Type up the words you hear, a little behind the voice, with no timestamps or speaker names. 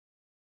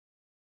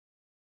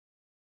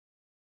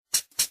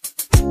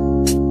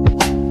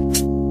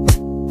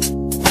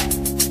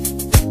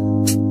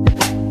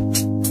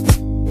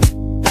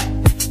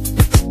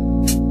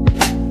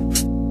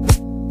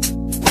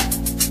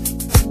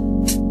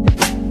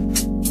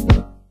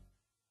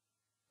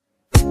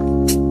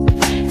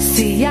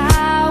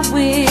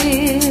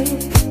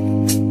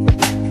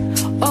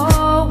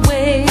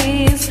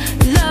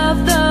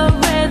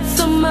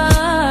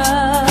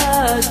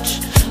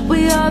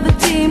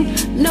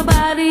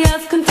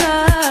else can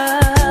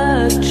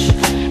touch.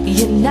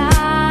 United,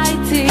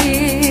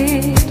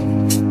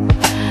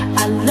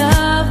 I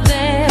love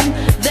them.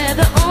 They're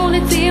the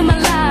only team I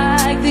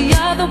like. The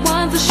other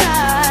ones are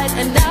shy.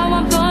 And now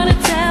I'm gonna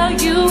tell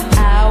you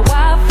how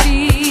I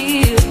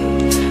feel.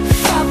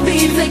 Fuck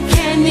Beasley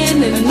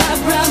Canyon and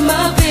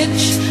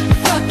Abramovich.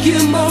 Fuck you,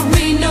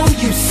 Marino,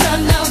 you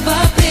son of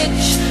a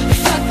bitch.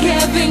 Fuck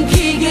Kevin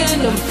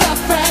Keegan and fuck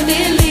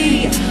Franny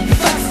Lee.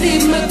 Fuck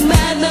Steve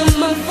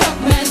McManam and fuck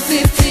Man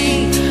City.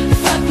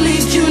 Fuck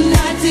Leeds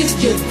United,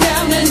 you're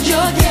down and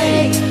you're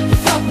gay.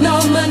 Fuck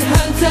Norman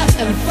Hunter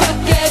and fuck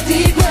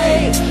Eddie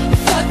Gray.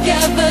 Fuck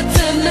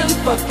Everton and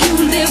fuck you,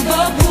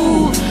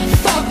 Liverpool.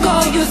 Fuck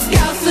all you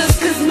scousers,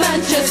 cause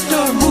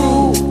Manchester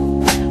rule.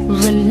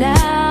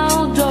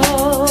 Ronaldo,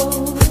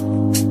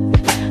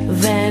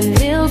 Van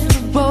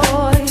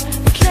Nistelrooy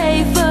play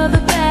for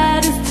the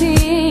baddest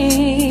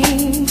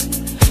team,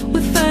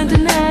 with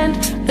Ferdinand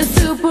and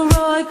Super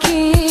Roy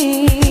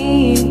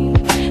Keane,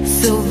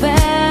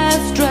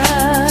 Sylvester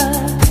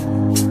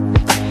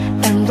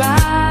and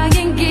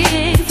Ryan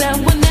Giggs, and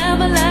we'll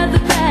never let the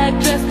back,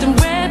 dressed in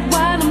red,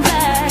 white and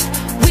black.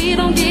 We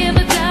don't give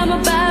a damn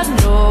about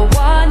no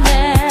one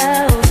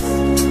else.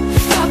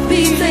 Fuck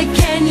Beasley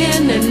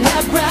Canyon and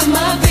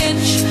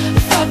Abramovich.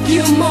 Fuck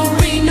you,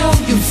 Marino,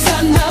 you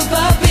son of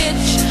a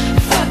bitch.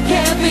 Fuck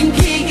Kevin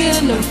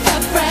Keegan and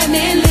fuck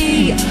Franny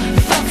Lee.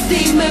 Fuck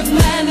Steve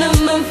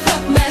McManam and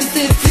fuck Man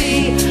City.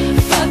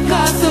 Fuck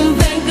Arsene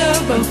Wenger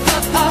and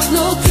fuck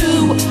Arsenal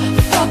too.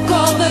 Fuck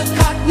all the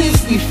cockneys,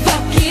 we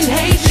fucking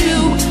hate you.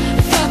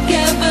 Fuck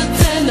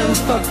Everton and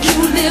fuck you,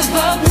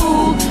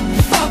 Liverpool.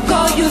 Fuck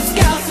all you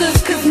scousers,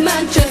 cause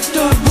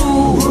Manchester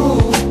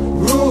rule.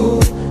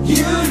 Rule,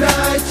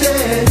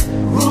 United.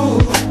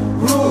 Rule,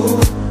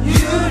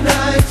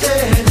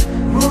 United.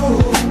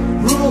 Rule,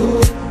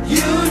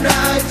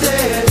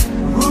 United.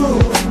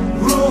 Rule,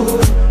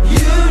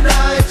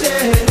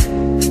 United.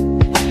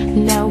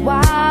 Now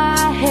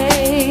I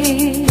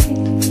hate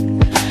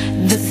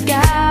the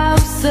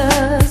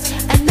Scousers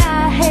and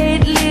I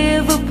hate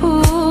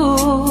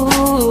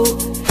Liverpool.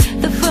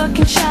 The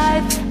fucking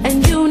shite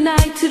and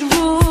United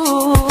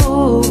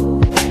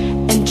rule.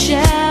 And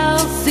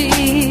Chelsea,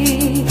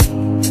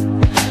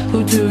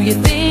 who do you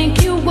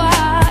think you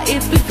are?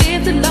 It's been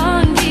 50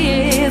 long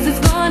years, it's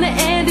gonna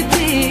end in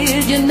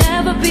tears. You'll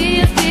never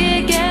be as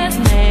big as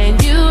Man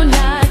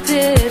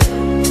United.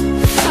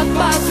 Fuck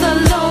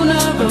Barcelona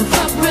and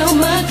fuck Real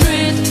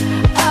Madrid.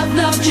 I've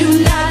loved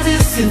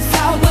United since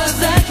I was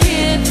a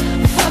kid.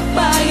 Fuck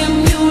Bayern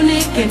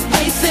Munich and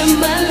AC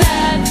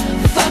Milan.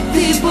 Fuck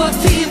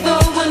Deportivo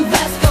and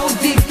Vasco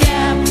da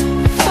Gama.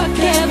 Fuck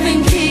Kevin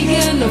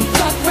Keegan and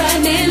fuck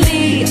Franny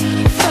Lee.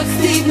 Fuck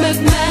Steve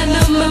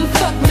McManam and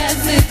fuck Man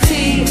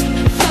City.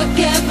 Fuck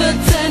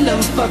Everton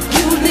and fuck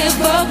you,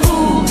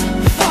 Liverpool.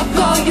 Fuck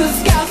all you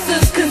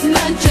scousers, cause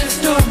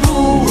Manchester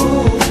rule.